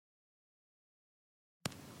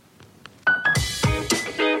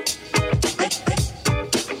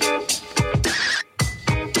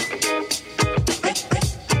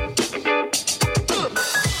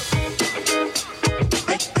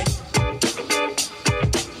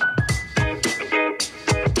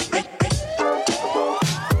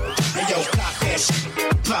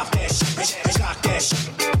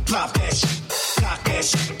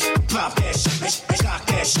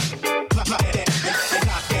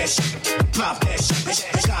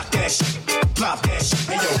Cock that shit, pop that shit,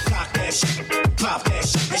 hey yo, cock that shit, pop that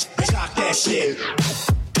shit, cock that shit.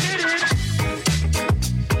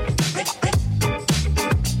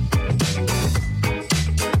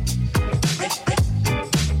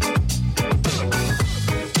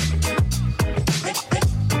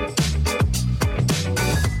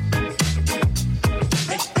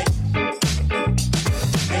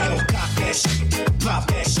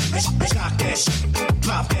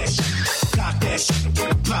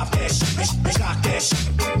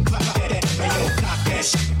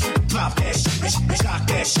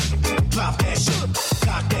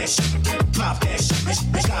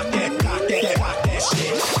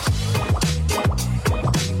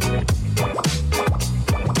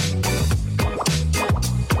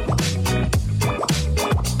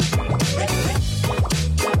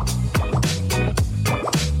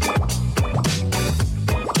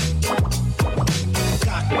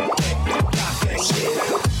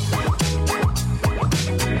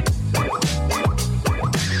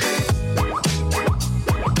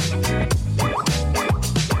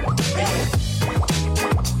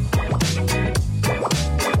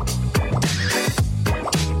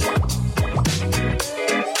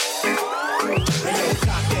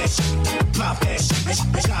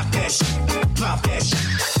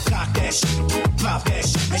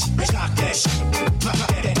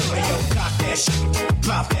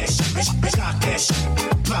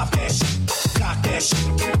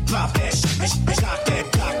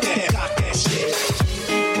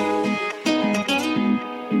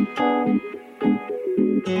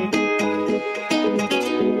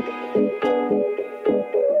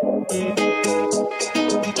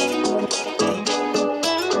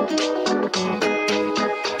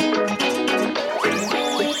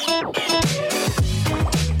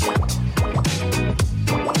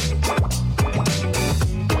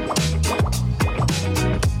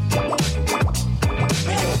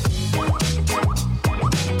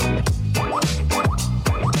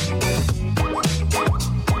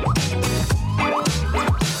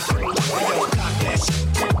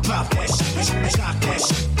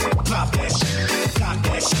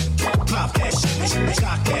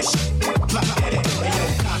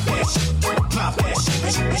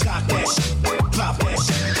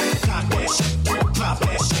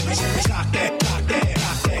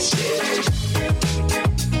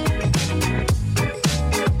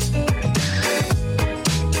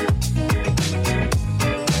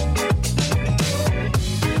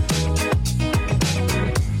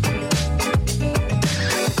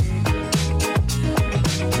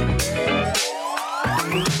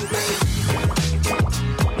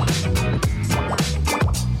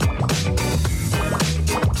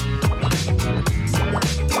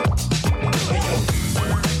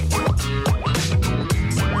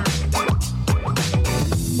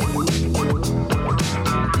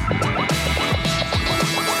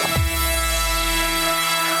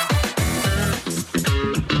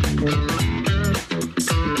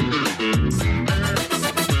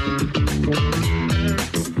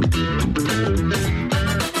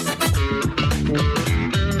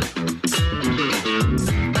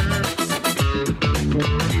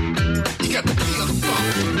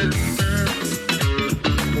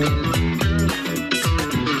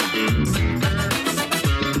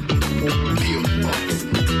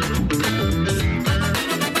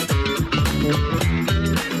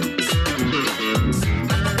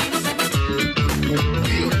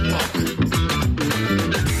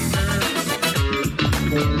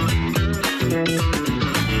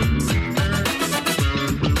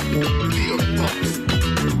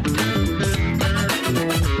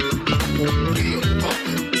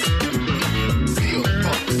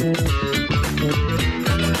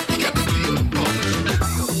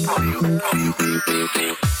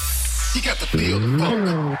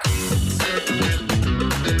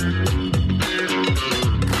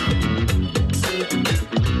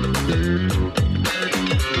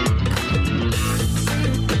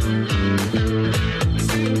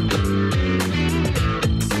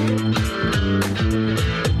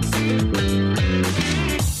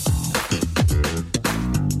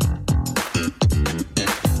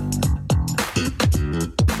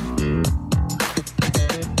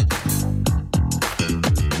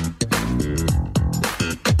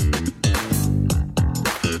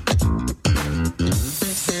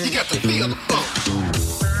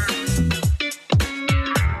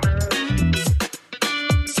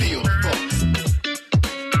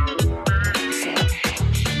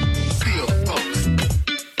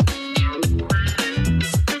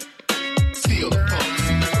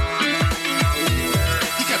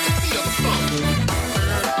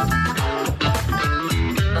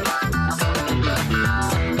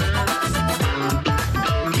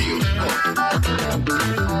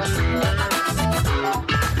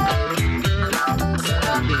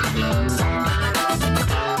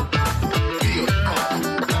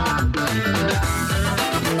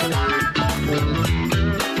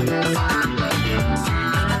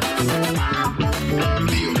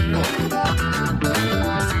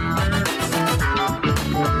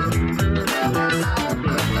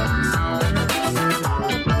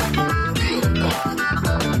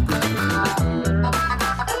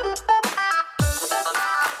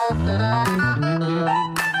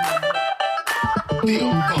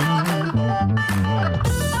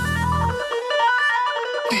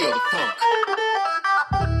 the funk.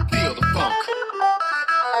 Feel the funk.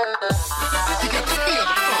 You got to feel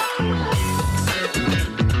the funk.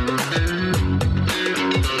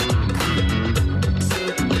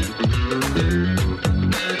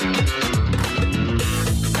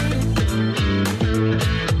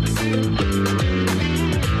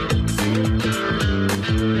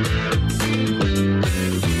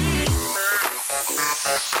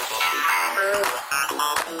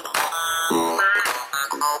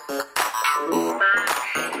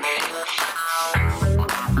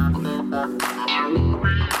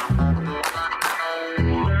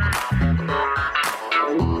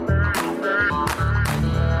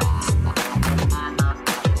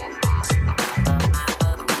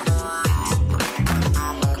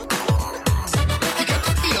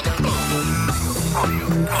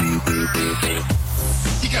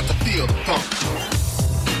 You got to feel the funk.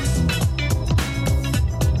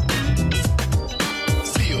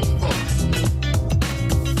 Feel the funk. Feel the funk.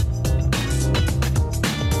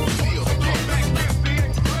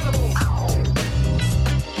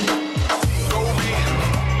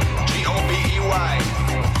 G-O-B-E-Y,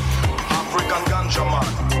 African ganja man,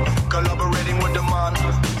 collaborating with the man,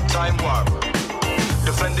 Time Warp,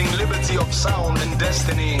 defending liberty of sound and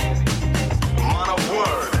destiny. Man of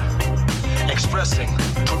word, expressing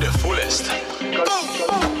to the fullest.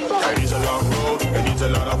 It is a long road, it needs a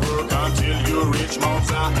lot of work until you reach Mount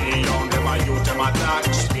Zion. Them are youth, them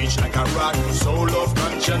attack, speech like a rock, soul of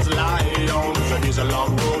conscience lion. It is a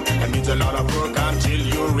long road, it needs a lot of work until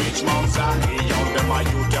you reach Mount Zion. Them are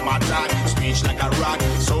youth, them attack, speech like a rock,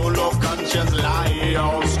 soul of conscience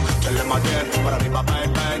lions. Tell them again, bada bing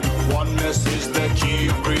bang bang, oneness is the key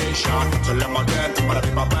of creation. Tell them again, bada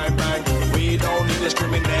bing bang bang, we don't need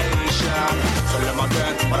discrimination. Tell them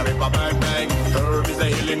again, bada bing bang bang, herb is the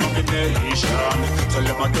healing of the nation. Tell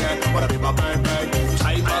them again, bada bing bang bang,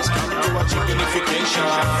 time has come to a chickenification.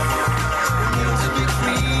 We need to be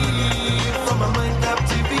free from a mind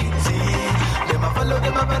captivity. Them a follow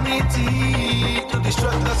them a vanity to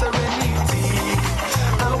destruct our serenity.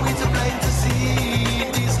 Are we too blind to see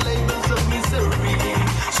these labels of misery?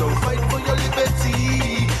 So fight for your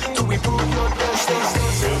liberty to improve your destiny.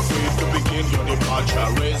 Feel free to begin your departure.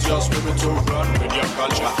 Raise your spirit to run with your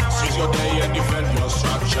culture. Seize your day and defend your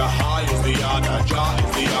structure. High is the honor, Jah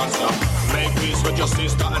is the answer. Make peace with your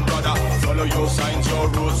sister and brother. Follow your signs, your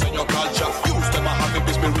roots and your culture. Use them a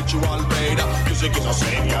happy spiritual radar. Music is a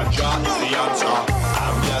savior, Jah is the answer.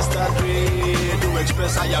 I'm just a dream to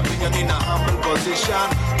express my opinion in a humble position.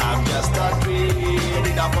 I'm just a dream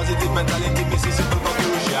in a positive mentality, this is simple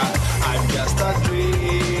conclusion. I'm just a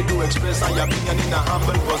dream to express my opinion in a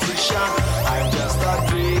humble position. I'm just a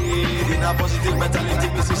dream in a positive mentality,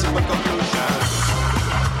 this is simple conclusion.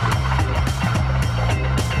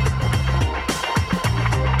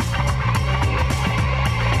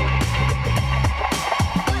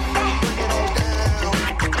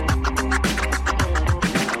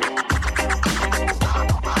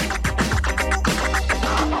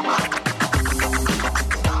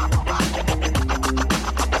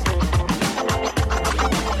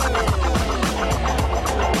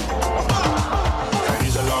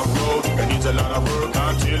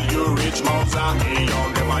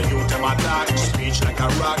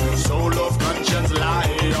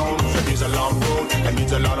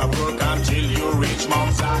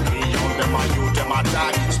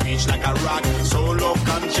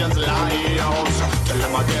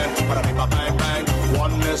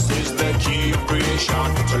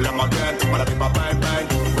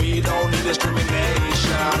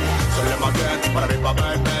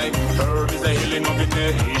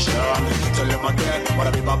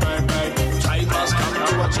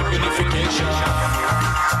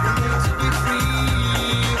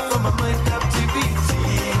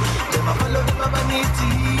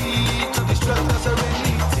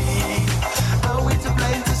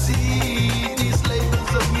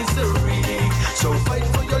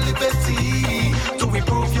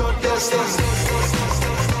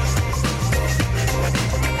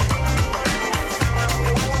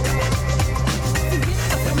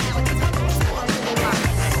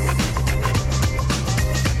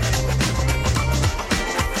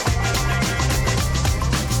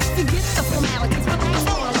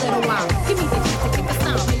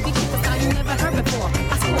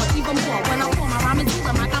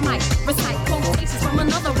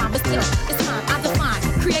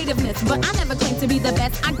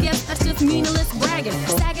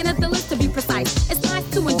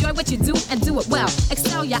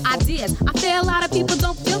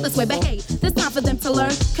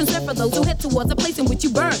 Those who head towards a place in which you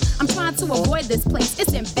burn. I'm trying to avoid this place,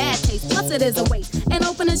 it's in bad taste, plus it is a waste. And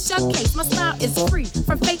open and this showcase. My style is free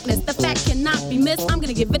from fakeness. The fact cannot be missed. I'm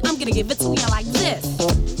gonna give it to you like this.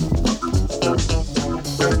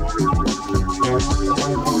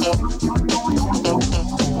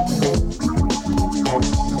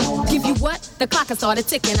 Give you what? The clock has started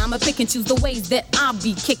ticking. I'ma pick and choose the ways that I'll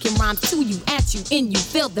be kicking rhymes to you, at you, in you,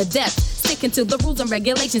 feel the depth. Sticking to the rules and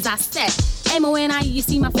regulations I set. M-O-N-I-E, you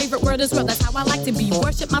see my favorite word is real. That's how I like to be.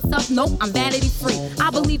 Worship myself, nope, I'm vanity free.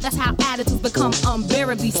 I believe that's how attitudes become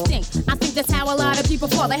unbearably stink. I think that's how a lot of people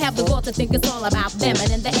fall. They have the gall to think it's all about them,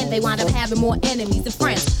 and in the end they wind up having more enemies than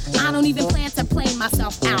friends. I don't even plan to play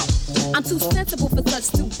myself out. I'm too sensible for such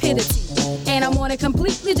stupidity, and I'm on a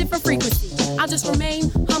completely different frequency. I'll just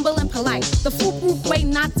remain humble and polite. The foolproof way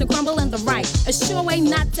not to crumble in the right. A sure way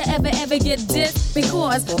not to ever get dissed,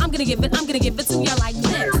 because I'm gonna give it to you like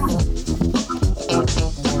this.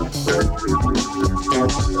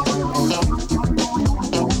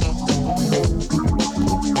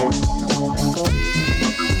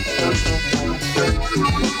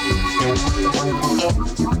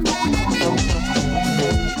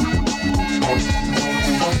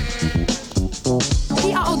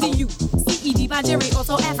 P-R-O-D-U-C-E-D by Jerry,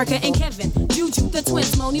 also Africa and Kevin. Juju, the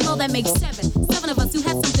twins, Moni Mo, that makes seven. Seven of us who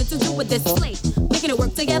had something to do with this slate. Making it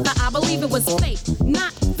work together, I believe it was fate.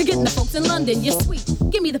 Not forgetting the folks in London, you're sweet.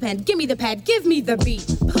 Give me the pen, give me the pad, give me the beat.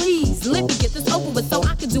 Please, let me get this over with so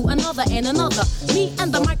I can do another and another. Me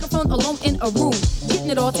and the microphone alone in a room. Getting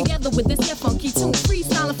it all together with this here funky tune.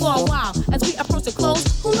 Freestyling for a while as we approach the close.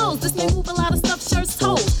 Who knows, this may move a lot of stuff, shirts,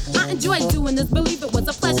 toes. I enjoyed doing this, believe it was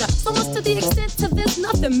a pleasure. So much to the extent to this,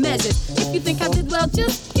 nothing measured. If you think I did well,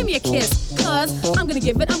 just give me a kiss. Cause I'm gonna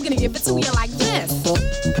give it to you like this.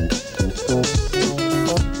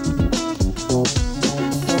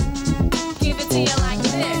 Give it to you like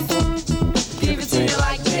this. Give it to you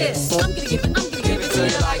like this. I'm gonna give it to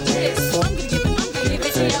you like this. I'm gonna give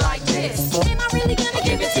it to you like this. Am I really gonna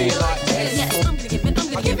give it to you like this? Yes, I'm gonna give it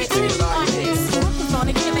to you like this. Brooklyn's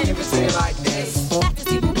gonna give it to you like this. After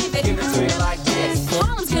Steve will give it to you like this.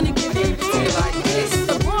 Harlem's gonna give it to you like this.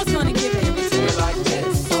 The Bronx gonna give it to you like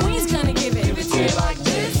this. Queen's gonna give it to you like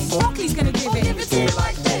this. Berkeley's gonna give it to you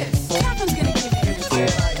like this. Catherine's gonna give it to you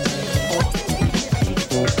like this.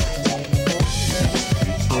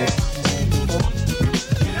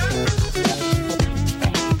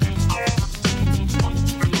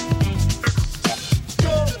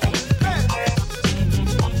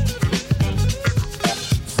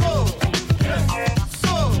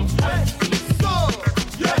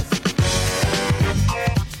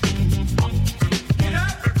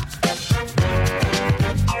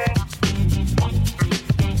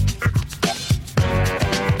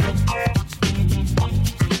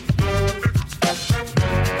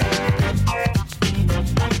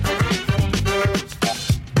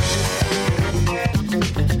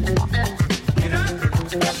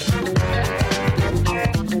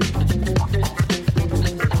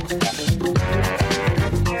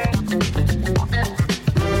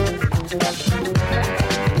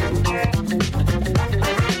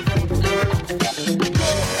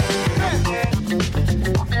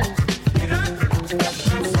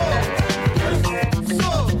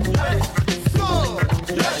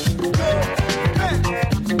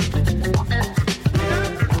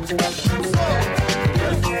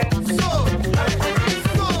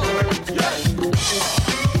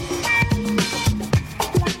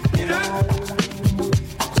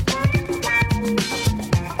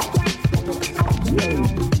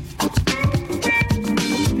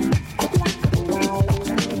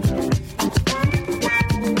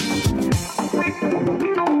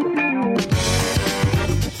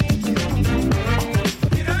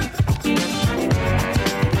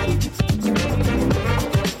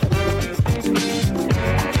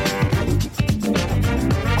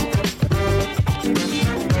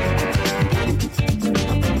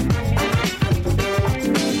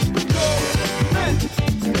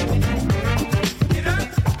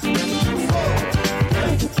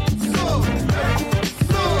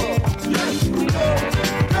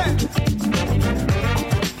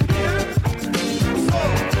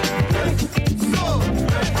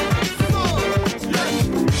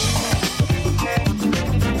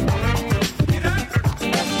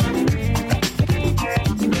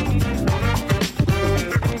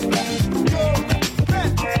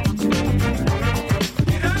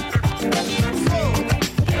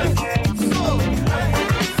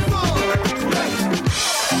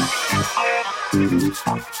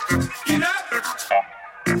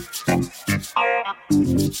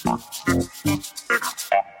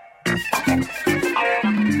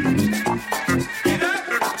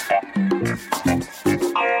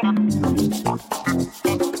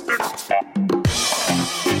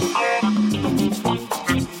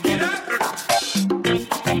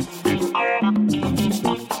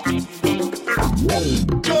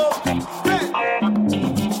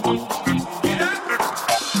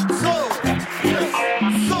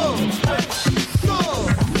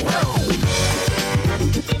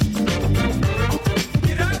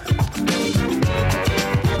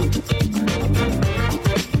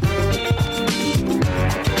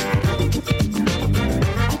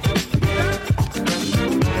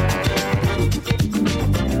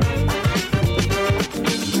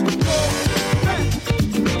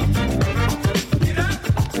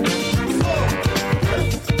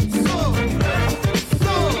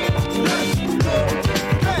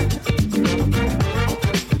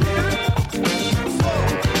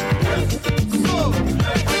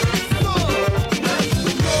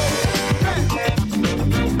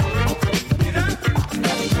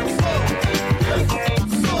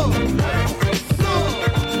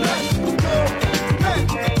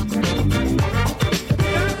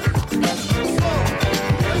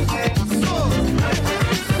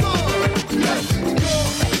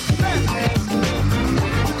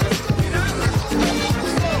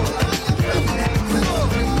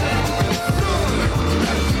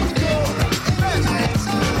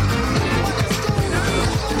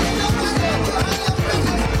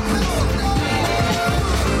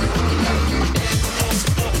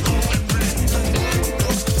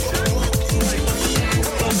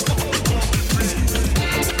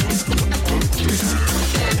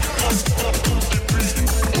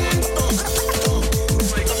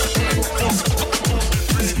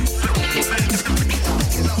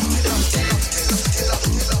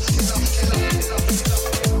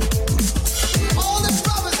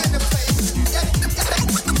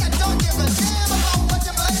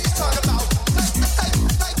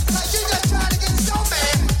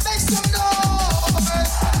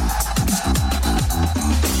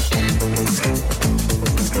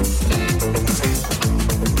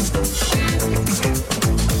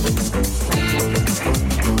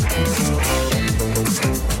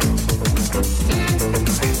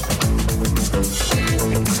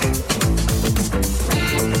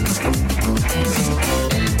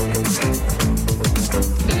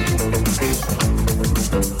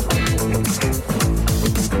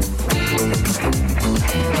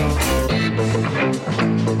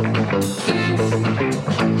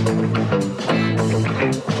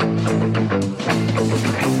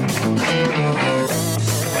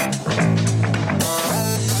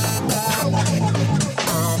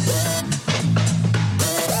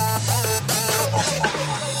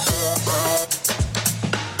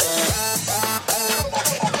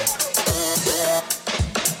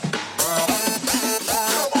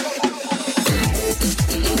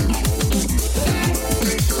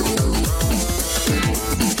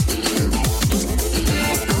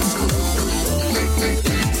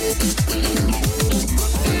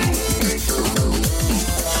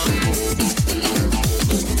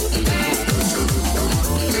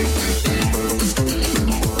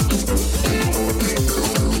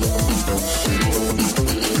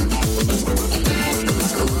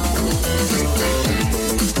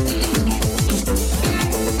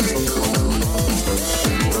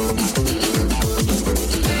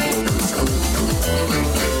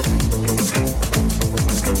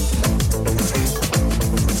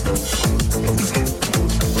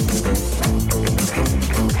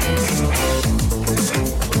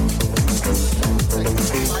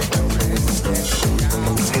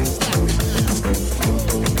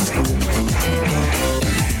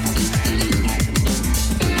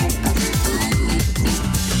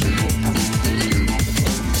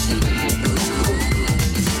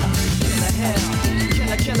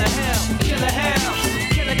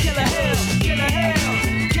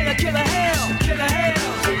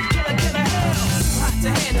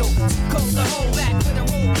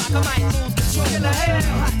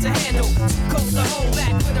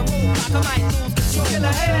 roadblock, I might lose control.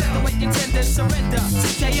 Killer hair, the way you tend to surrender.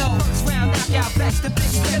 TKO, first round knockout, backs the big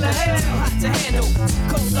spinner. Too hot to handle, too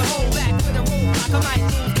cold to hold back. With a roadblock, I might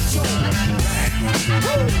lose control.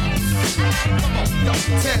 Woo! Come on, yo,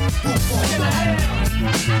 Ted, move on. Killer hair.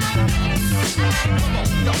 Come on,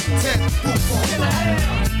 yo, Ted, move on. Killer hair.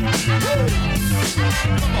 Woo!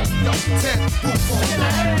 Come on, yo, Ted, move on.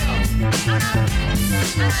 Killer hair.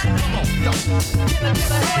 Come on, yo.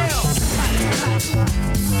 Killer hell.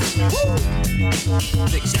 Woo!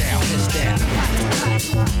 Thick style, this down.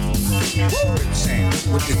 Rip Sam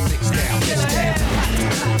with the thick style, this down.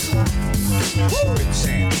 Rip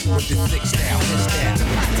Sam with the thick style, this down.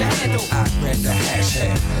 I read the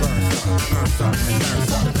hashtag, burn some, and learn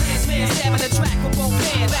some. The Gransman stabbing the track with both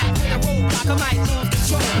hands. Back with a roadblock, I might lose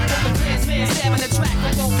control. The Gransman stabbing the track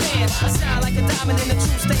with both hands. I shine like a diamond in the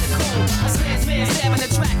true state of cold. A Gransman stabbing the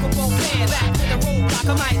track with both hands. Back with a roadblock,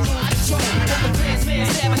 I might lose control. The Gransman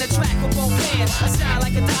stabbing the track with both hands. I shine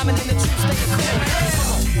like a diamond in the true state of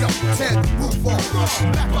cold. Yo, Ted, move on.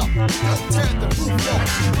 Back up. Yo, Ted, the move on.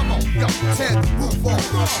 Come on, yo, Ted, move on.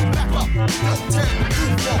 Back up. Yo, Ted, the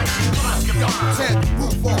move on. Yo, Ted,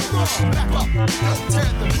 move on. Back up. Yo, Ted,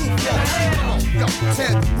 the move on. Come on, yo,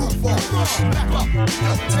 Ted, move on. Back up.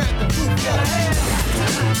 Yo, Ted, the move on.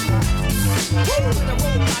 Woo! With a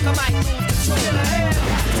roadblock, I might lose control.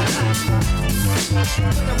 With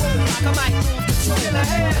a roadblock, I might lose control.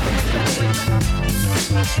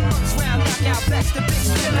 First round knockout, backs the big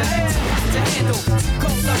spinner. To handle, too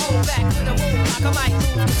cold to hold back. With a roadblock, I might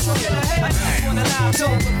lose control. I jump on a live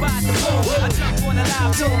tone, provide the pole. I jump on a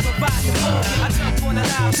live tone, provide the pole. I jump on a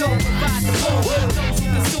live tone, provide the pole. Those who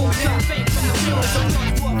consume can't fake from the fuel. So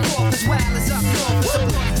blunt for as well as up north. So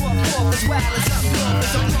blunt for as well as up north.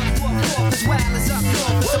 So blunt for as well as up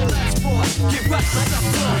north. So blood sport, get rushed like up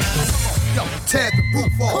north. Yo, tear the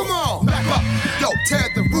roof off. Come on, back up. Yo, tear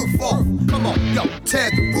the roof off. Come on, yo, tear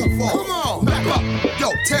the roof off. Come on, back up. Yo,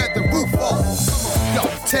 tear the roof off. Come on, yo,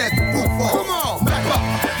 tear the roof off. Come on, back up.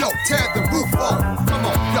 Yo, tear the roof off. Come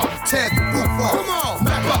on, yo, tear the roof off. Come on,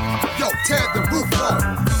 back up. Yo, tear the roof off.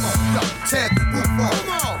 Come on, yo, tear the roof off.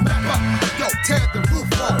 Come on, back up. Yo, tear the roof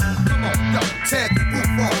off. Come on, yo, tear the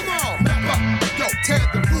roof off. Come on, back up. Yo, tear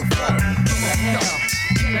the roof off. Come on, yo.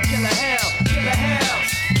 Killer hell, killer hell,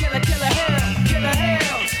 killer hell, killer hell, killer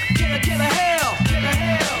hell, killer hell, killer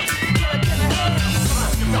hell.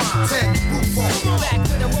 Tear the roof off. Back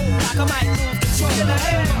with a roadblock, I might lose control. Killer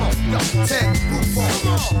hell. Come on, yo, tear the roof off.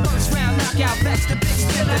 First round knockout, backs the big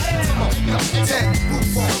spinner. Come on, yo, tear the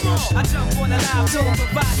roof off. I jump on a live tone,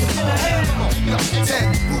 provide the killer hell. Come on, yo, tear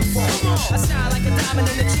the roof off. I shine like a diamond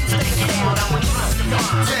in the true state of gold.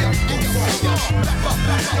 Tear the roof off.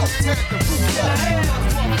 Back up, yo, tear the roof off.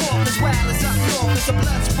 As well as up north, it's a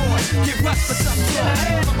blood sport. Get rushed for some talk.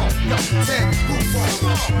 Come on, yo, tear the roof off.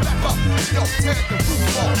 Back up, yo, tear the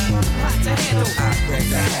roof off. Hot to handle. I break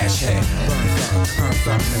the hashtag, burn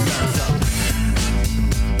some, and learn some.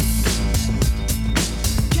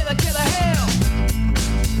 Killer hell.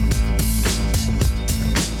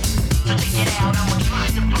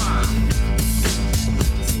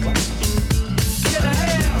 Killer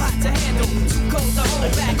hell. Hot to handle. Too cold to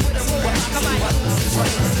hold back with a roadblock. I might lose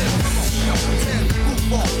control. Yo, tear the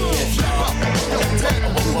roof off. Back up, yo, tear the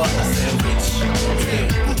roof off. I said rich. Tear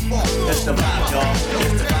the roof off. That's the vibe, y'all.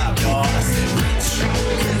 That's the vibe, y'all. I said rich.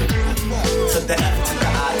 Took the F to the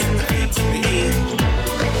I to the B to the E.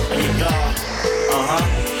 Yeah, y'all.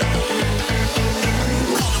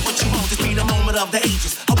 Call it what you want. This be the moment of the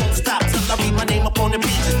ages. I won't stop till I read my name up on the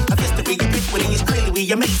pages. A history ubiquity is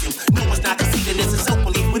clearly amazing. No one's not conceding this. It's so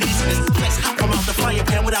belief with easiness. Flex hot from out the frying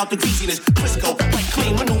pan without the greasiness. Crisco, white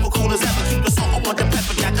clean, maneuver cool as ever. Keep the salt. I want the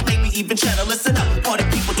pepper jack. I maybe even cheddar. Listen up, party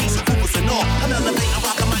people, decent coopers and all. Another thing I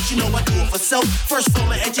rock a mic, you know I do it for self. First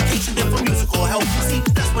form of education, then for musical help. See,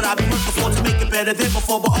 that's what I be working for to make it better than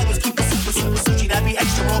before. But always keep it super sushi, that be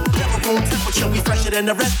extra raw. Never room temperature, we fresher than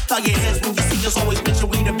the rest. Bow your heads when you see us, always mention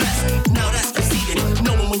we the best. Now that's conceded,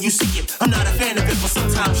 knowing when you see it. I'm not a fan of it, but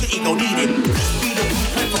sometimes your ego need it. This be the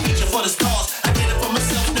blueprint for reaching for the stars. I did it for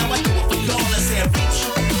myself, now I do it for y'all. I said reach,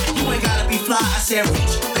 you ain't gotta be fly. I said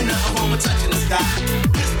reach, ain't nothing wrong with touching the sky.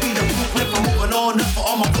 This be the blueprint for moving on up for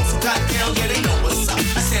all my folks who got down, yeah, they know what's up.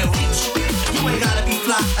 I said reach, you ain't gotta be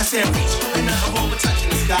fly. I said reach, ain't nothing wrong with touching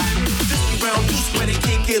the sky. This be round east where they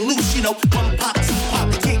can't get loose, you know. One pop, two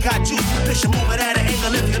pop, the king got juice. Bitch, you move it at an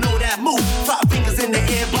angle if you know that move. 5 fingers in the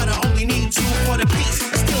air, but I only need 2 for the piece.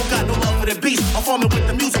 Still got no love for the beast. I'm farming with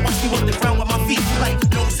the music, watch me work the ground with my feet. Like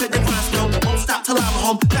no sit the grindstone, won't stop till I'm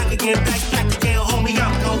home. Back again, back again, homie,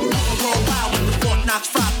 I'm gone. I'm going wild when the Fort Knox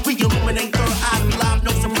 5. We illuminate third eye, we live,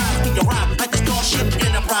 no surprise. We arrive like the Starship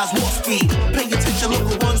Enterprise, more speed. Pay attention,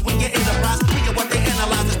 local ones when you're in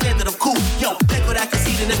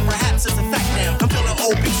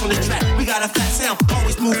flat sound.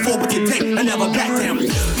 Always move forward today, I never back down. Be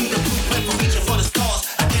the blueprint for reaching for the stars.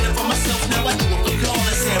 I did it for myself, now I do it for y'all.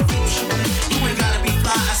 I said reach. You ain't gotta be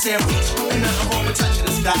fly, I said reach. Ain't nothing wrong with touching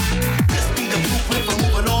the sky. This be the blueprint for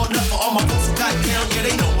moving on up. For all my folks who got down, yeah,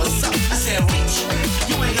 they know what's up. I said reach.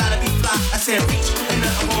 You ain't gotta be fly, I said reach. Ain't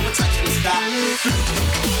nothing wrong with touching the sky.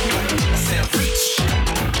 I said reach.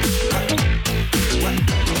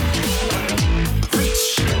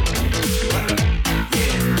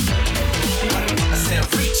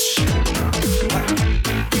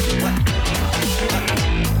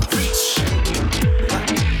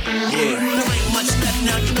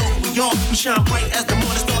 We shine bright as the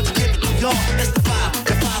morning starts to give it to y'all. That's the vibe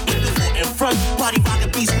with the foot in front. Body rockin'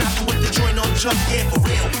 beats knockin' with the joint on jump. Yeah, for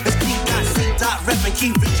real. It's P.C.Rep and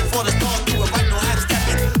keep reaching for the stars. Do it right, no half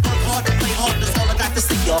stepping. Work hard to play hard, that's all I got to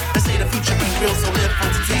see, y'all. They say the future ain't real, so live for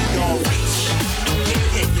today, y'all. Reach.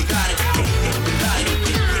 Yeah, you got it. Yeah, you got it.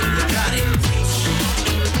 Yeah, you got it. Reach.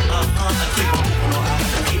 I keep on moving on out.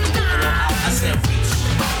 I keep on moving on out. I said reach.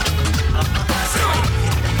 I said reach.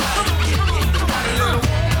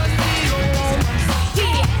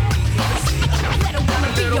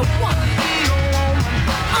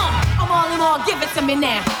 Give it to me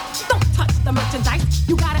now. Don't touch the merchandise.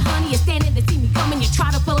 You got it, honey. You're standing to see me coming. You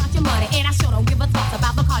try to pull out your money, and I sure don't give a toss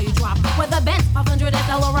about the car you drop. With a Benz 500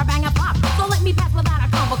 SL or a Bang and Pop. So let me pass without a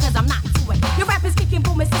combo, cause I'm not to it. Your rap is kicking,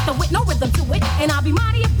 booming, sister, with no rhythm to it. And I'll be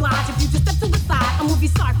mighty obliged if you just step to the side. A movie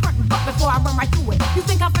star front butt before I run right through it. You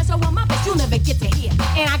think I'm fresh on my bitch, you'll never get to hear.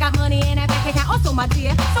 And I got money in that bank account also, my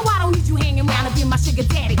dear. So I don't need you hanging around to be my sugar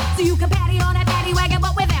daddy. So you can patty on that paddy wagon,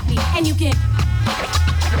 but without me. And you can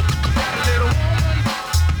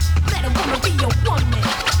let a woman be your woman.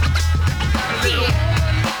 Yeah.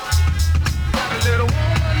 Let a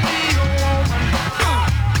woman be your woman.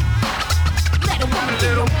 Let a woman be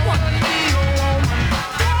your woman.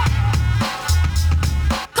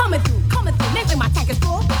 Coming through, making my tank is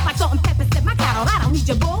full. Like salt and pepper, set my cattle, I don't need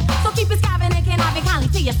your bull. So keep it skiving and can I be kindly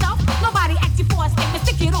to yourself. Nobody asked you for a statement,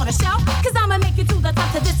 stick it on a shelf. Cause I'ma make it to the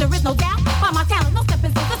top, to this there is no doubt. By my talent, no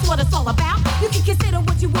stepping stones, that's what it's all about. You can consider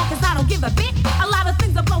what you want, cause I don't give a bit. A lot of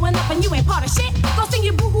things are blowing up and you ain't part of shit. Go sing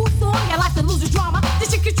your boo-hoo song, your life to lose your drama.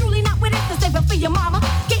 This shit is truly not with it, to save it for your mama.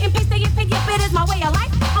 Getting paid, staying paid, yep, it is my way of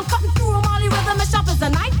life. I'm cutting through a Marley rhythm as sharp as a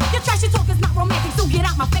knife. Your trashy talk is not romantic, so get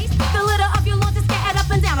out my face. The litter of your lawns is scattered up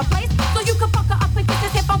and down the place. So you can fuck her up and kiss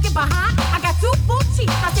this hip, I'll get behind. I got 2 full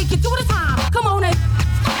cheeks, I'll take you to the time. Come on in.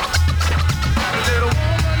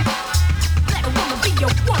 Let a woman be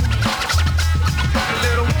your woman.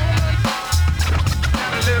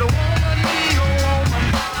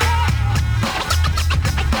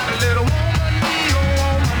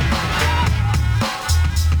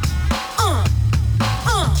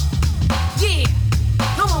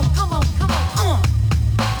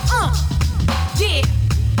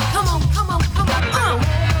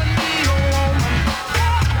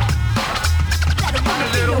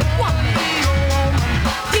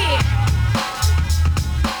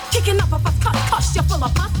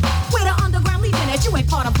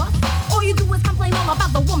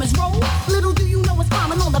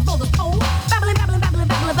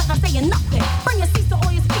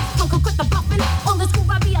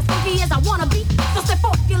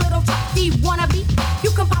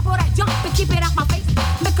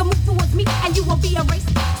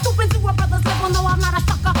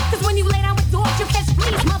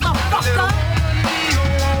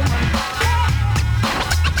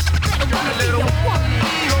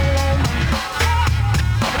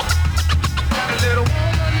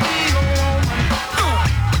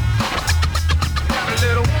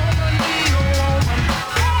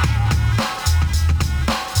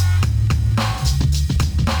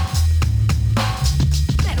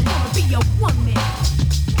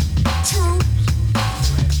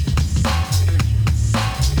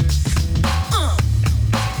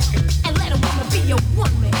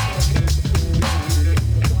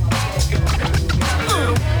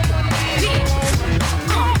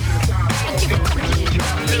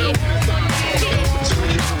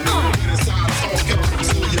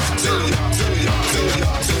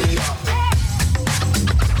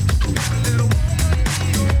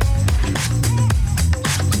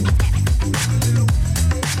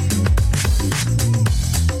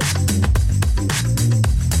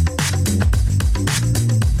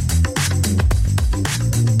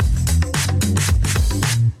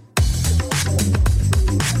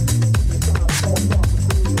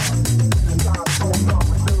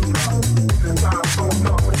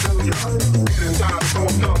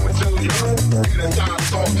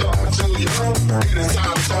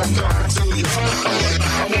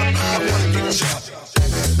 I wanna get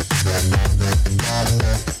shot.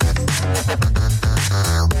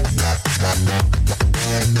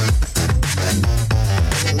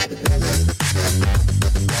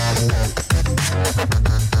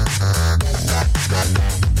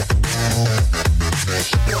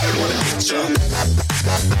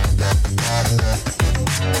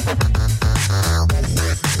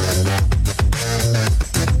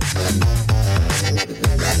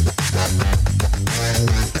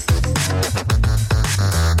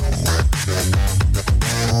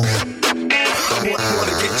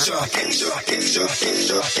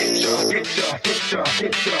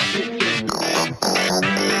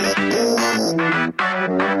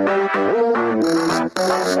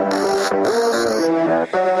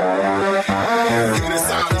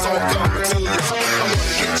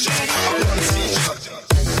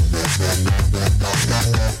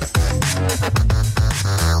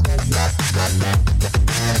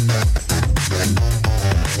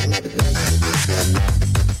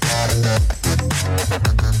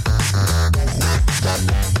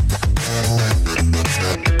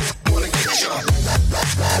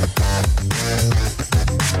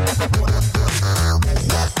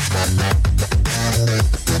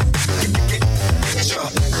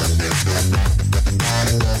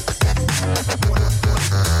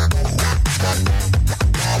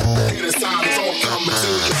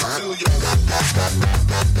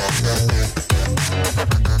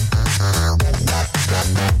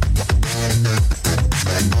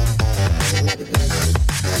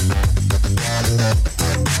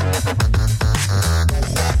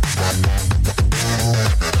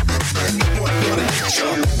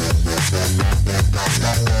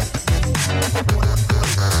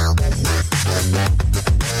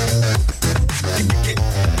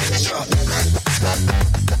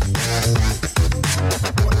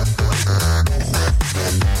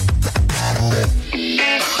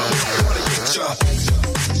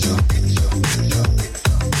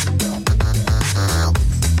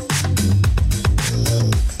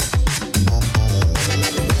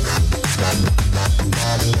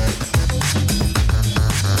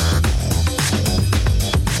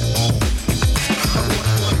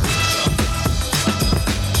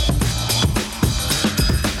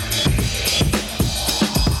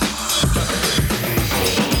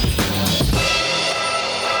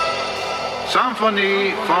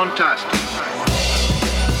 Symphonie Fantastique.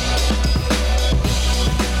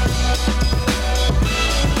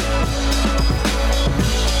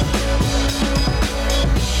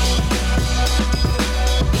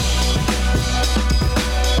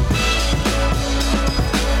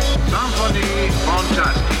 Symphonie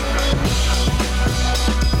Fantastique.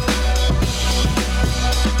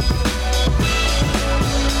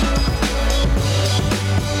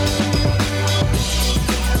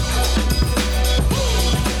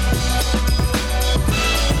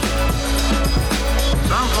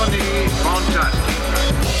 Symphonie Fantastique.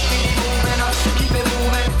 Keep it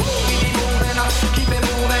moving, we be moving up, keep it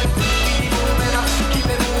moving, we be moving up, keep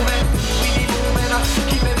it moving, we be moving up,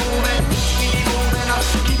 keep it moving, we be moving up,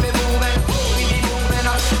 keep it moving, we be moving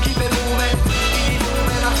up, keep it moving, we be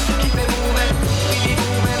moving up, keep it moving, we be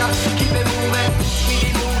moving up, keep it moving, we be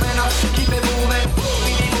moving up, keep it moving,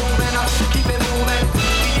 we be moving up, keep it moving,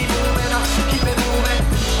 we be moving up, keep it moving,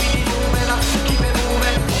 we be moving up, keep it moving, we be moving up, keep it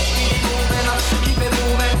moving,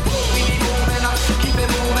 we be moving up, keep it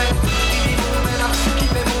moving, we be moving up, keep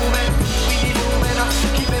it moving, we be moving up,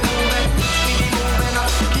 keep it moving, we be moving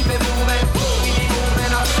up, keep it moving, we be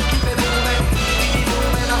moving up, keep it moving, we be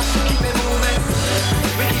moving up, keep it moving,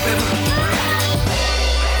 we keep it moving.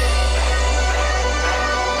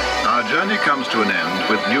 Our journey comes to an end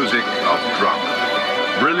with music of drama.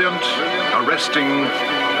 Brilliant, arresting,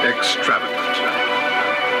 extravagant.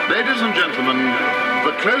 Ladies and gentlemen,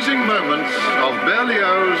 the closing moments of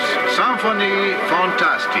Berlioz's Symphonie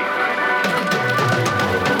Fantastique.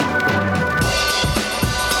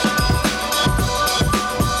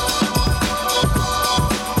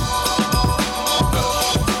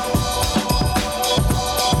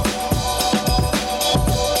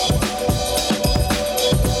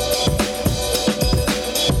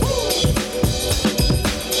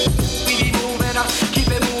 We be moving up, keep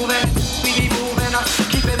it moving. We be moving up,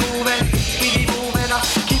 keep it moving. We be moving up,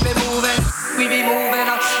 keep it moving. We be moving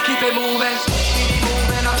up, keep it moving. We be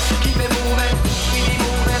moving up, keep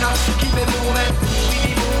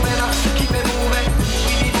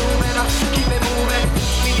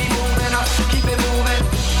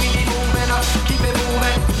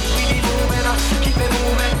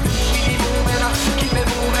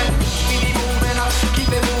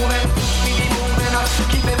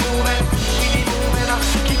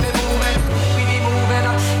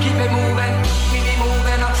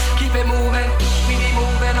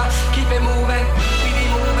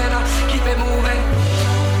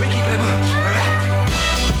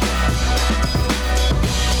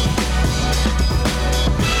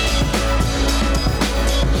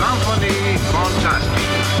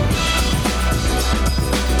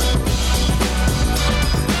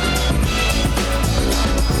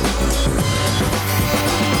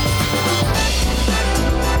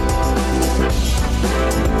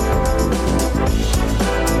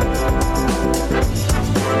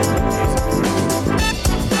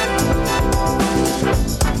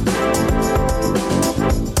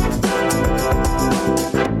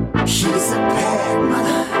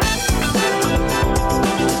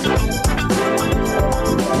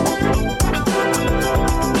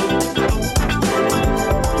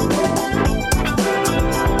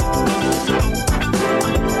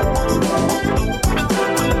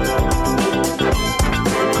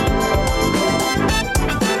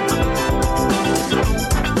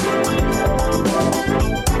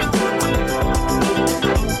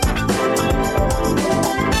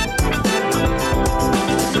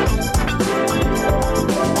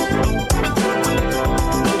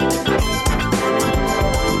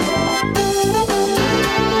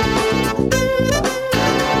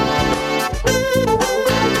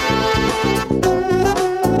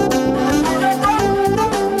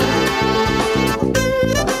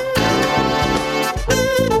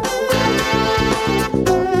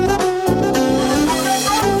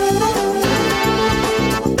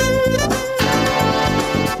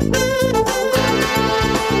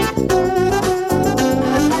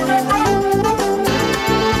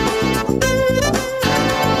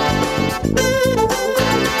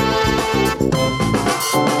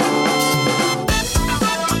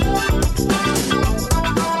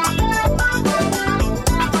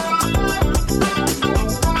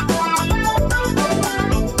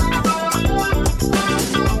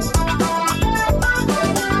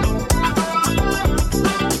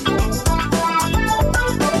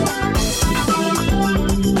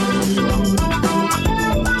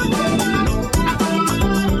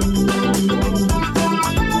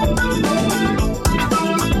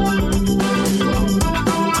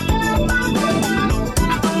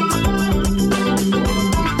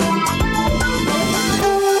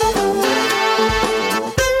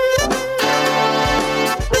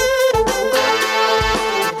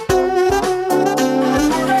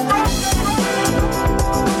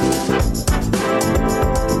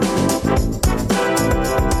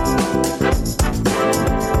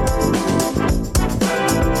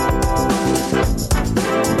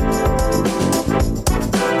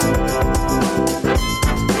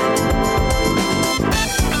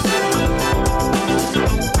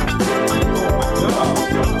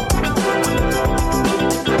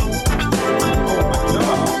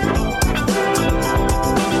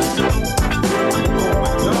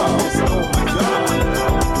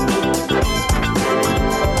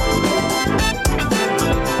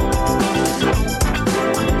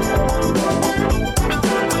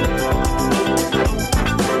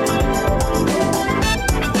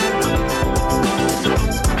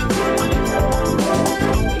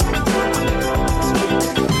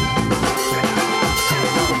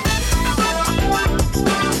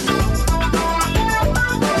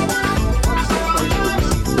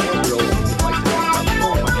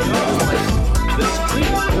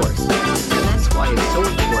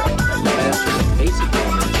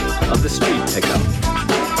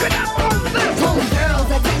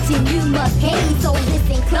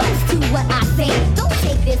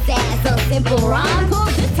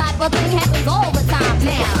of thing happens all the time.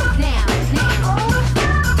 Now.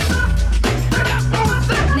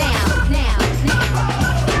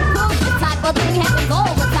 This type of thing happens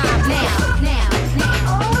all the time. Now.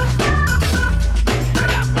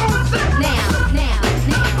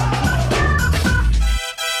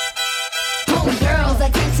 Homegirls,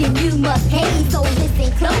 attention you must pay, so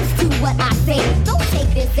listen close to what I say. Don't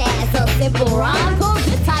take this as a simple rhyme, cause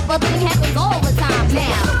this type of thing happens all the time.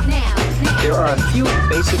 Now. There are a few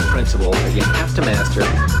basic principles that you have to master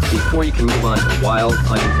before you can move on to wild,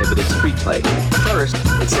 uninhibited street play. First,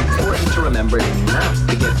 it's important to remember not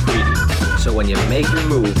to get greedy. So when you make your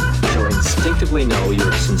move, you'll instinctively know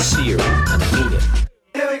you're sincere and mean it.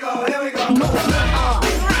 Here we go.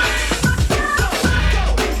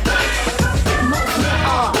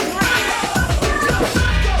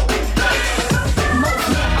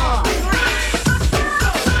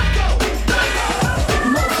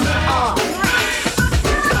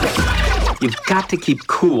 You've got to keep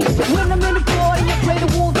cool. When I'm in the party, I play the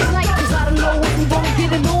wolf tonight, cause I don't know if I'm gonna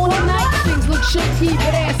get it on tonight. Things look shaky,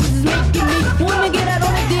 but asses is making me wanna get out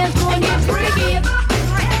on the dance floor and get freaky.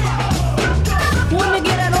 Wanna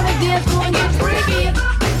get out on the dance floor and get freaky.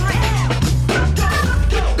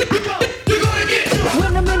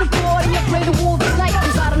 When I'm in the party, I play the wolf tonight,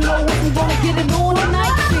 cause I don't know if I'm gonna get it on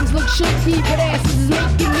tonight. Things look shaky, but asses is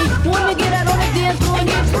making me wanna get out on the dance floor and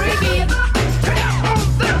get freaky.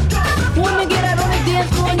 Wanna get out on the dance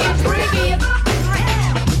floor and get freaky.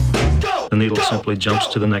 The needle simply jumps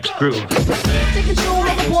to the next groove. Take control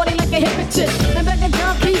of the party like a hypnotist. And back and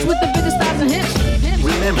down piece with the biggest styles and hits.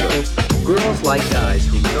 Remember, girls like guys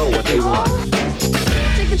who know what they want.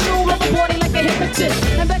 Take control of the party like a hypnotist.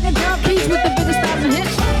 And back and down piece with the biggest styles and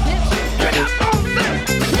hits.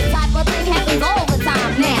 This type of thing happens all the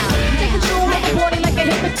time. Now. Take control of the party like a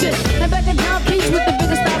hypnotist. And back and down piece with the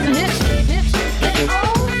biggest styles and hits.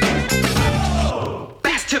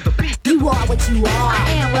 You are what you are.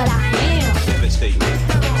 I am what I am. Devastating.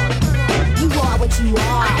 You are what you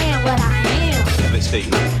are. I am what I am.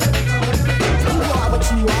 Devastating. You are what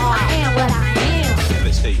you are. I am what I am.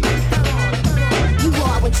 Devastating. You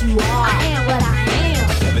are what you are. I am what I am.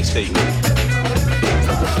 Devastating.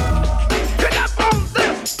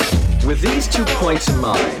 With these 2 points in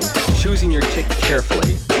mind, choosing your chick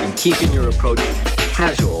carefully and keeping your approach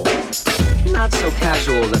casual, not so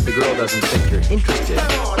casual that the girl doesn't think you're interested.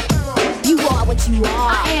 You are what you are.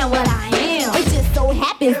 I am what I am. It just so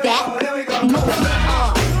happens that most men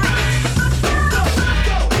are.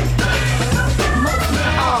 Most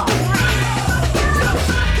men are.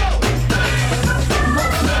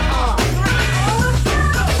 Most men are.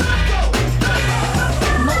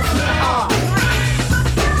 Most men are.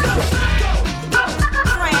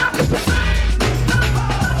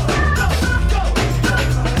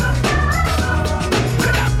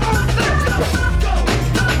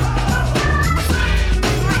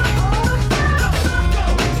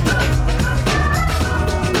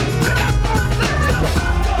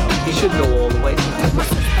 Should go all the way.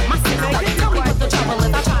 My sister, tell me what the trouble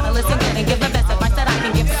is. I try to listen good and give the best advice that I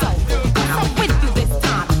can give. So with you this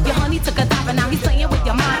time. Your honey took a dive and now he's playing with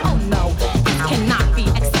your mind. Oh no, this cannot be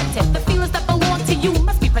accepted. The feelings that belong to you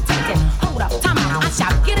must be protected. Hold up, time out. I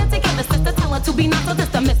shout, get it together, sister. Tell her to be not so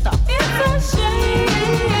distant, mister. It's a shame.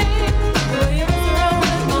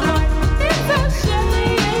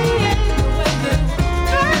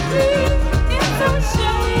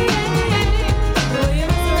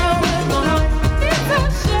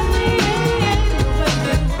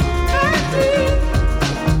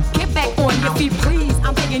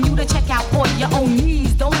 Your own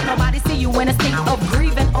knees. Don't let nobody see you in a state of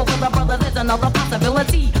grieving over a brother. There's another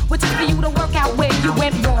possibility, which is for you to work out where you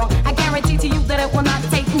went wrong. I guarantee to you that it will not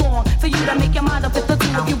take long for you to make your mind up if the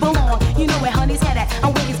two of you belong. You know where honey's head at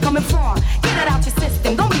and where he's coming from. Get it out your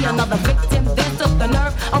system. Don't be another victim. This took the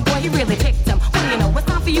nerve. Oh boy, you really picked him. What do you know? It's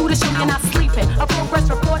time for you to show you're not sleeping. A progress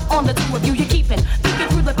report on the two of you you're keeping. Peeking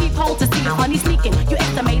through the peephole to see if honey's sneaking. You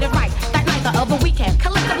estimated right that night the other weekend.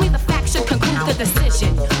 Collectively the facts should conclude the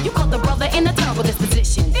decision. You caught the brother in a terrible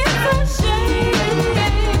disposition. It's a shame.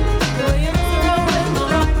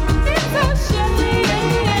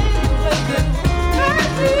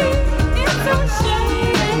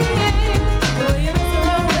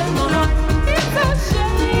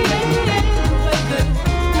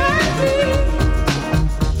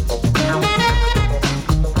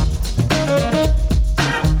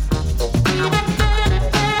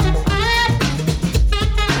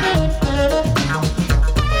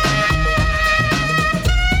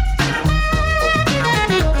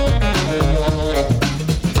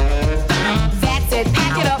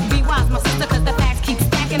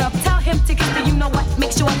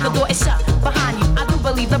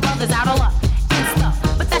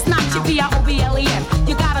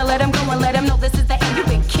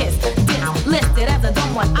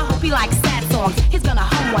 likes sad songs. He's gonna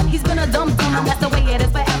hum one, he's gonna dum dum, and that's the way it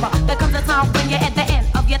is forever. There comes a time when you're at the end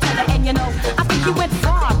of your tether, and you know, I think you went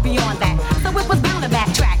far beyond that. So it was bound to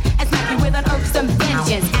backtrack and smack you with an irksome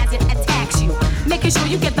vengeance as it attacks you, making sure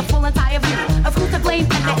you get the full entire view of who's to blame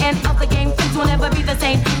at the end of the game. Things will never be the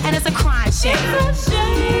same, and it's a crime shame. It's a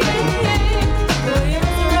shame.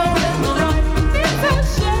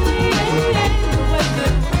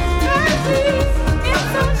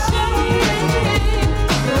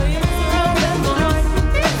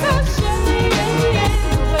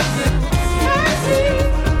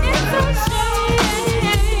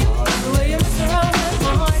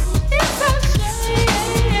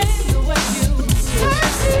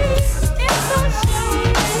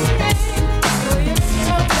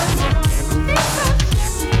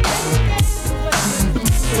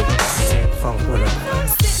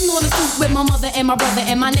 With my mother and my brother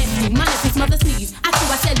and my nephew. My nephew's mother sneezed. I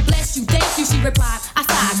said, bless you, thank you, she replied. I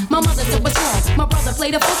sighed. My mother said, what's wrong? My brother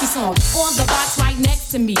played a funky song on the box right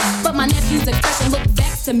next to me. But my nephew's expression looked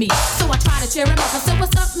vexed to me. So I tried to cheer him up. I said,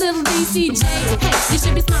 what's up, little DCJ? Hey, you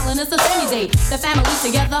should be smiling, it's a sunny day. The family's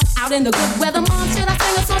together, out in the good weather. Mom, should I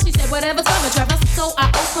sing a song? She said, whatever's coming, Trevor. So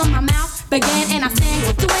I opened my mouth, began, and I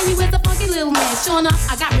sang. Dwayne, you is a funky little man. Sure enough,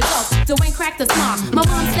 I got results. Dwayne cracked a smile. My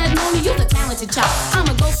mom said, Moni, you're a talented child.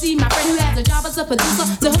 I'ma go see my friend who has a job as a producer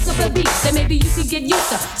to hook up a beat that maybe you could get used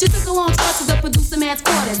to. She took a long trip to the producer man's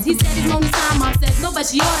quarters. He said, it's Moni's time. Mom said, no, but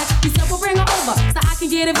she ordered. He said, well, bring her over so I can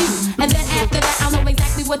get a view. And then after that, I'll know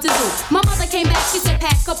exactly what to do. My mother came back. She said,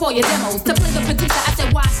 pack up all your demos to play the producer. I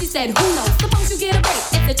said, why? She said, who knows? Suppose you get a break.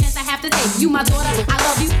 It's a chance I have to take. You, my daughter, I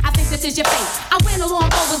love you. I think this is your fate. I went along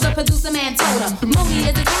over the producer man told her, Moni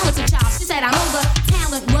is a talented child. She said, I know the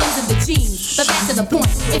talent runs in the genes. But back to the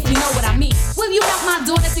point, if you know what I mean. Will you help my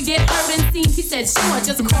daughter to get heard and seen? He said, sure,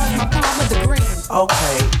 just cross my palm with the green.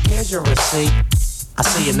 Okay, here's your receipt. I'll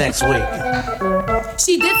see you next week.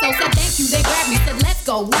 She did so, said thank you. They grabbed me, said let's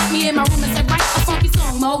go. Locked me in my room and said write a funky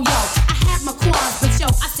song, Mo, yo. I had my qualms, but yo,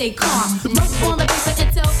 I stayed calm. Wrote on the paper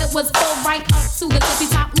until it was all right up to the tippy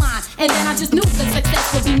top line. And then I just knew the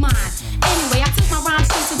success would be mine. Anyway, I took my rhyme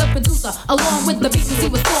straight to the producer, along with the beat he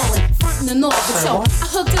was calling, frontin' and all. But yo, I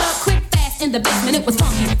hooked it up quick, fast in the basement. It was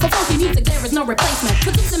funky. For funky music, there is no replacement.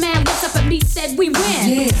 Producer man looked up at me, said we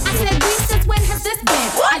win. Yeah. I said, we, since when has this been?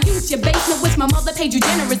 What? I used your basement, which my mother paid you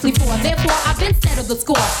generously for. Therefore, I've been settled the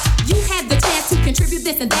score. You had the chance to contribute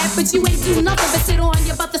this and that, but you ain't do nothing but sit on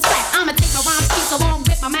your butt to scrap. I'ma take my rhyme sheets along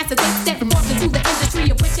with my master tape, step forth into the industry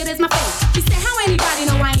of which it is my fate. She said, how anybody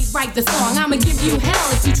know I ain't write the song? I'ma give you hell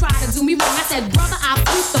if you try to do me wrong. I said, brother, I'll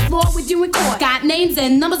sweep the floor with you in court. Got names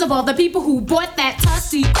and numbers of all the people who bought that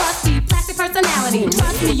tusty, crusty, plastic personality.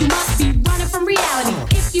 Trust me, you must be running from reality.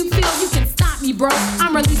 If you feel you can stop me, bro,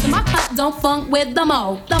 I'm releasing my cut, don't funk with the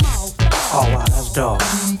Mo, the Mo. Oh wow, that's dope.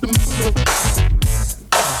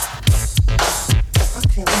 I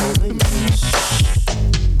can't believe this.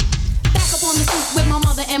 Back up on the stoop with my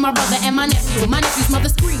mother and my brother and my nephew. My nephew's mother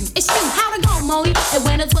screamed, it's you, how'd it go, Moni? It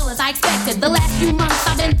went as well as I expected. The last few months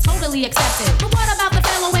I've been totally accepted. But what about the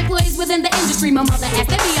fellow employees within the industry? My mother asked,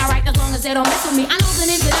 they'll be alright as long as they don't mess with me. I know the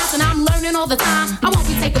ins and outs and I'm learning all the time. I won't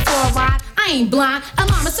be taken for a ride, I ain't blind. A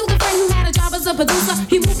mama to the friend who had a job as a producer.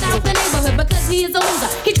 He moved out the neighborhood because he is a loser.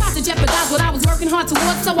 He tried to jeopardize what I was working hard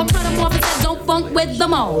towards, so I cut him off and said, don't funk with the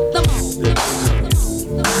Mo, the Mo, the Mo, the Mo, the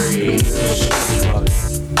Mo.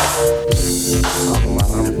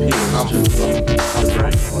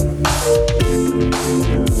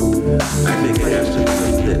 I think it has to do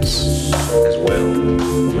with this as well,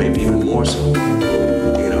 maybe even more so.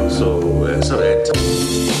 You know, so that.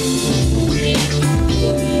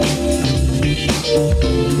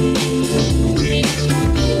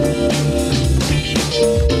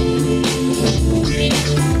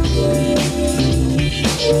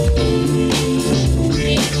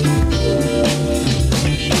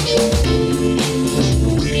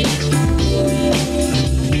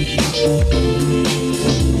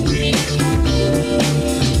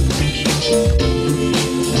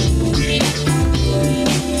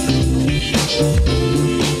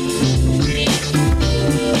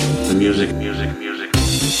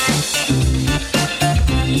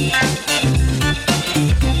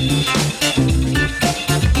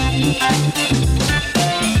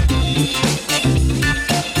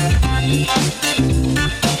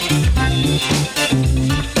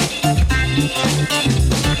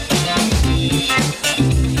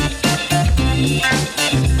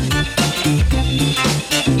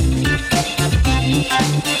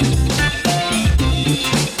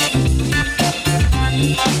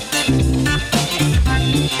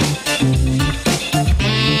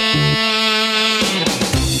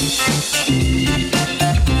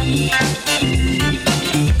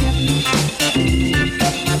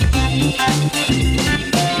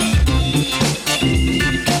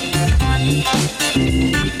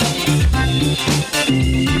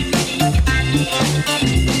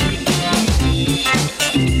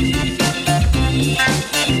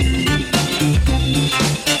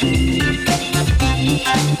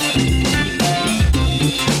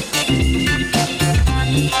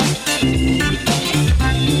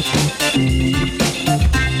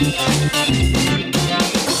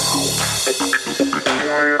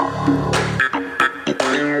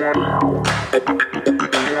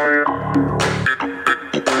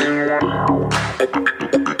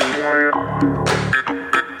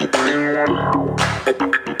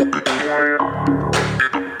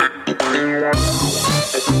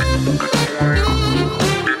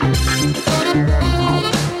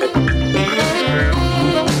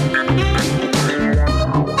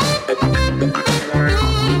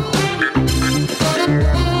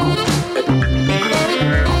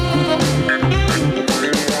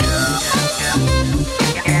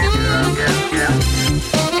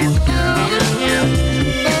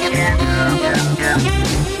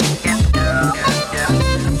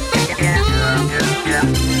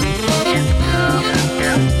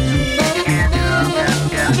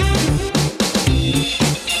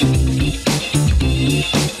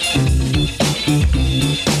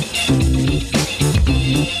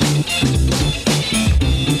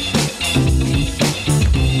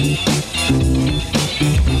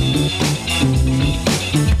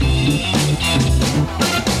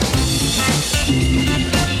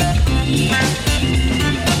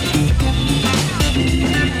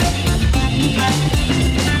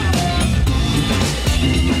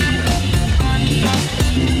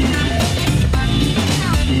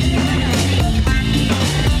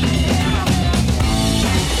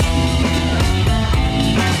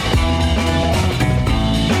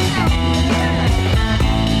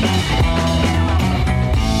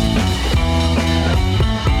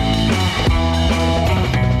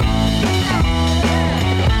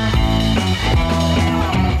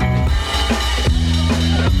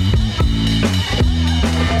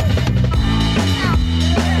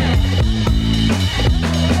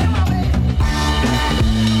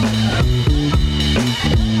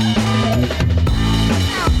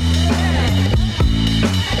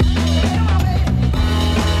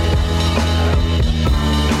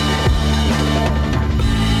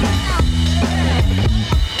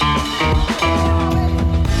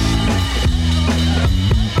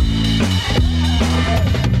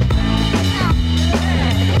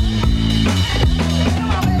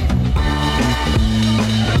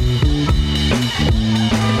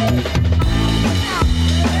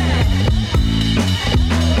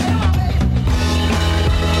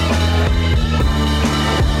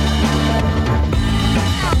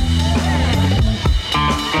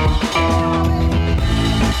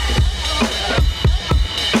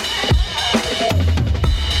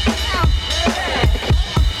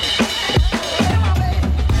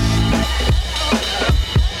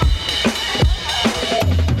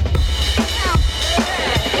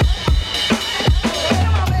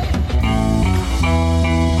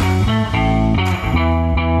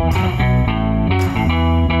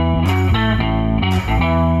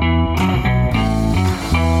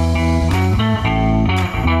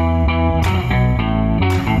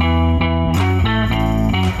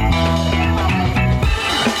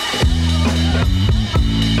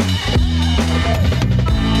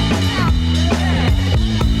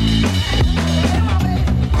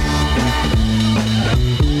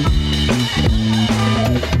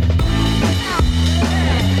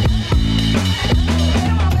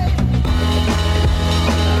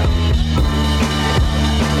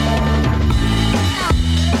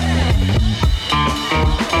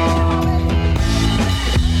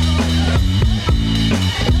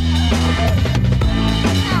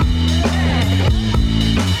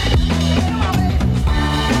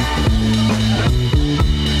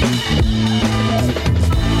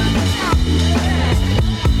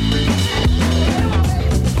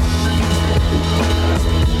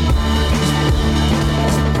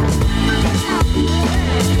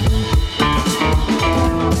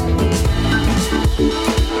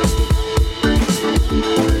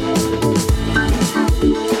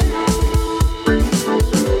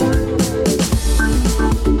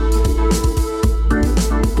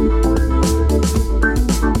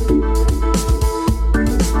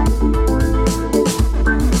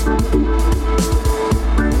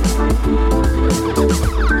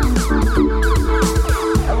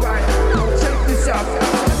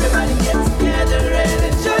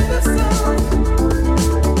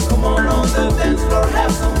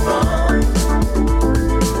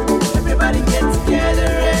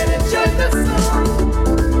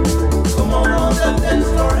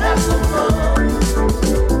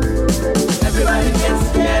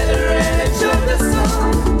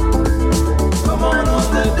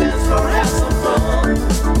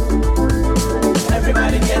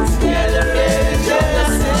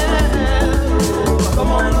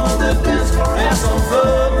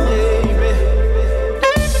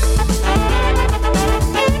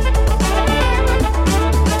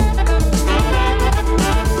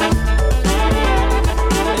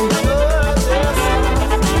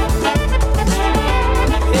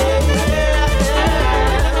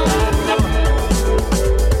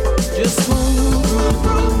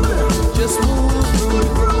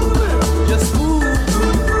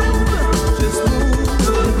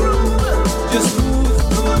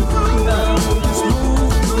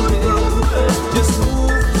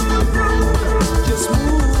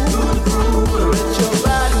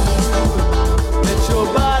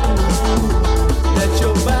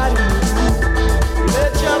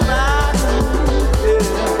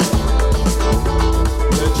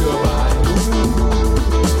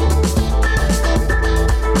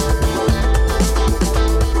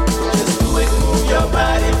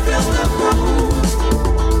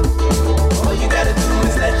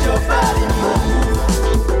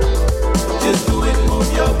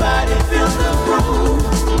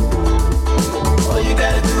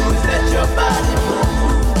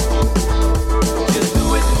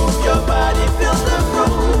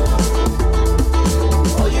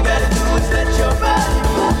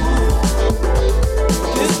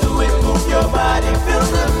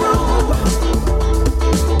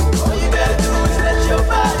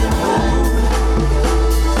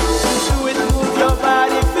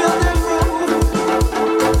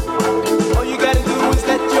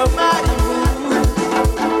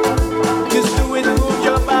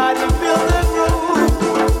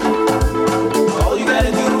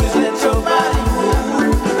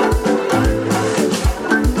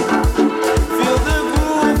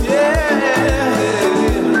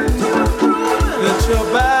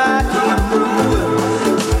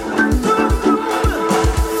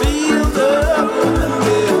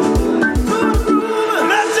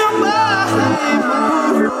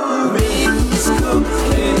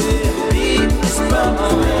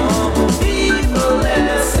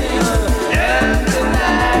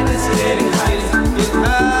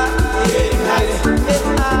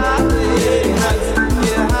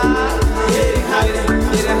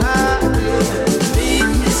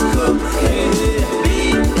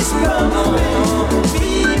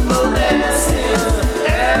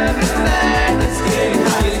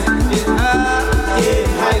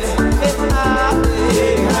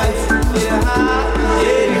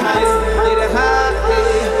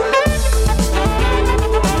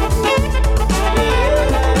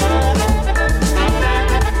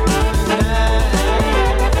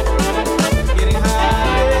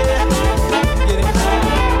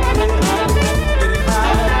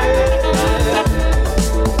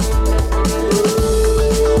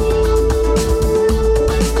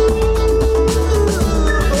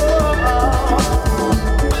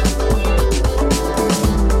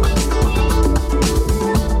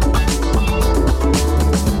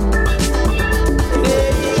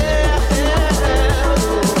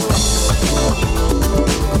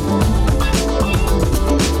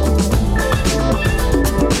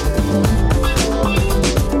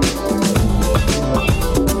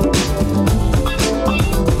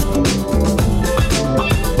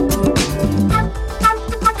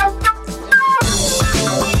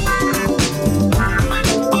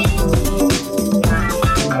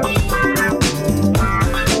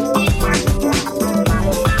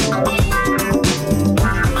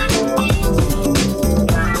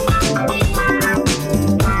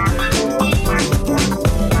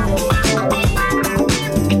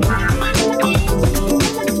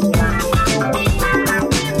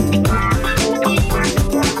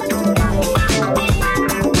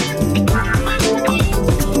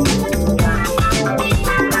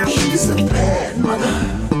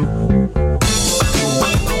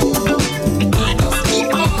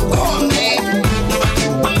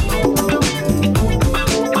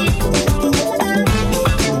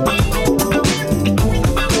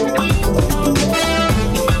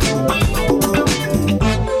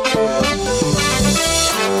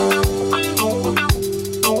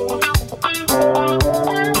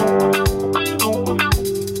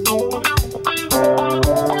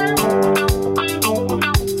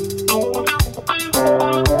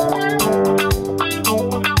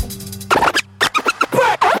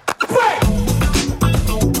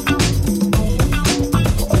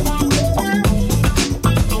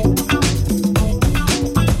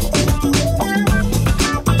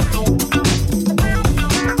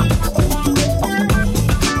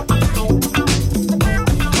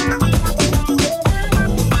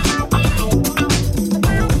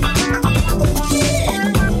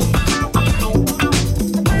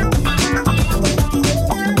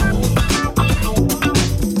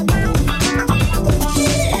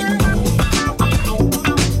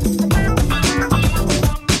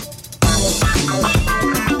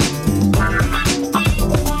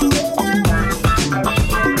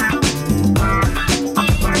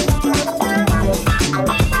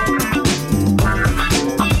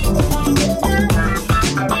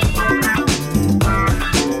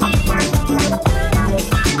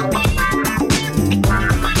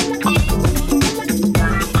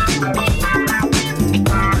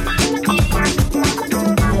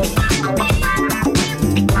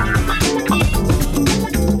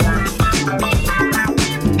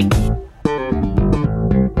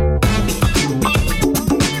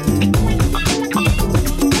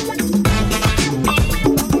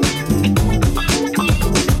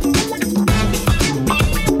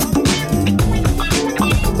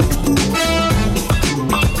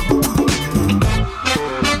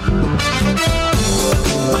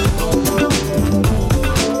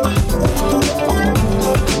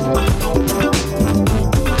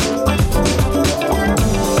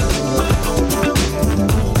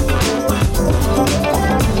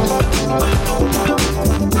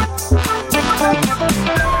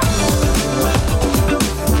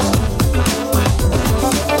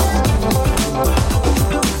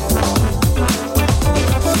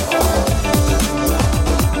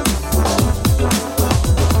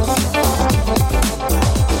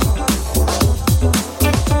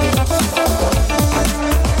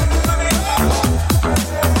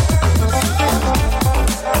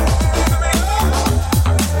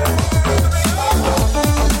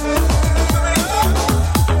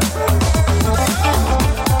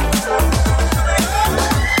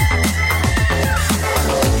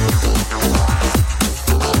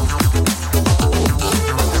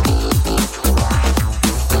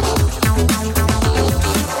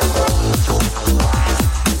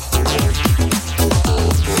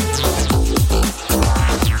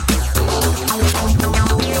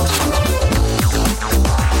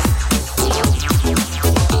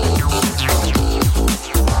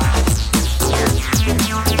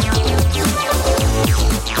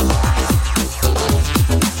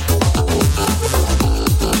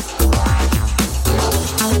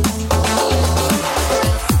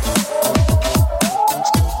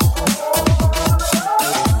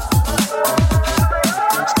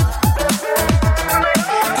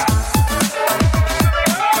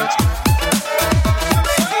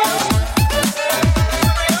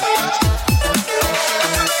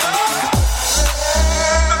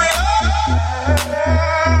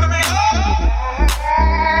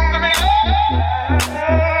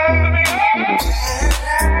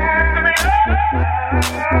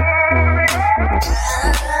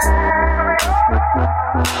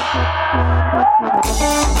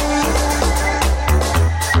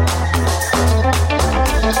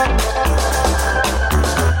 Thank you.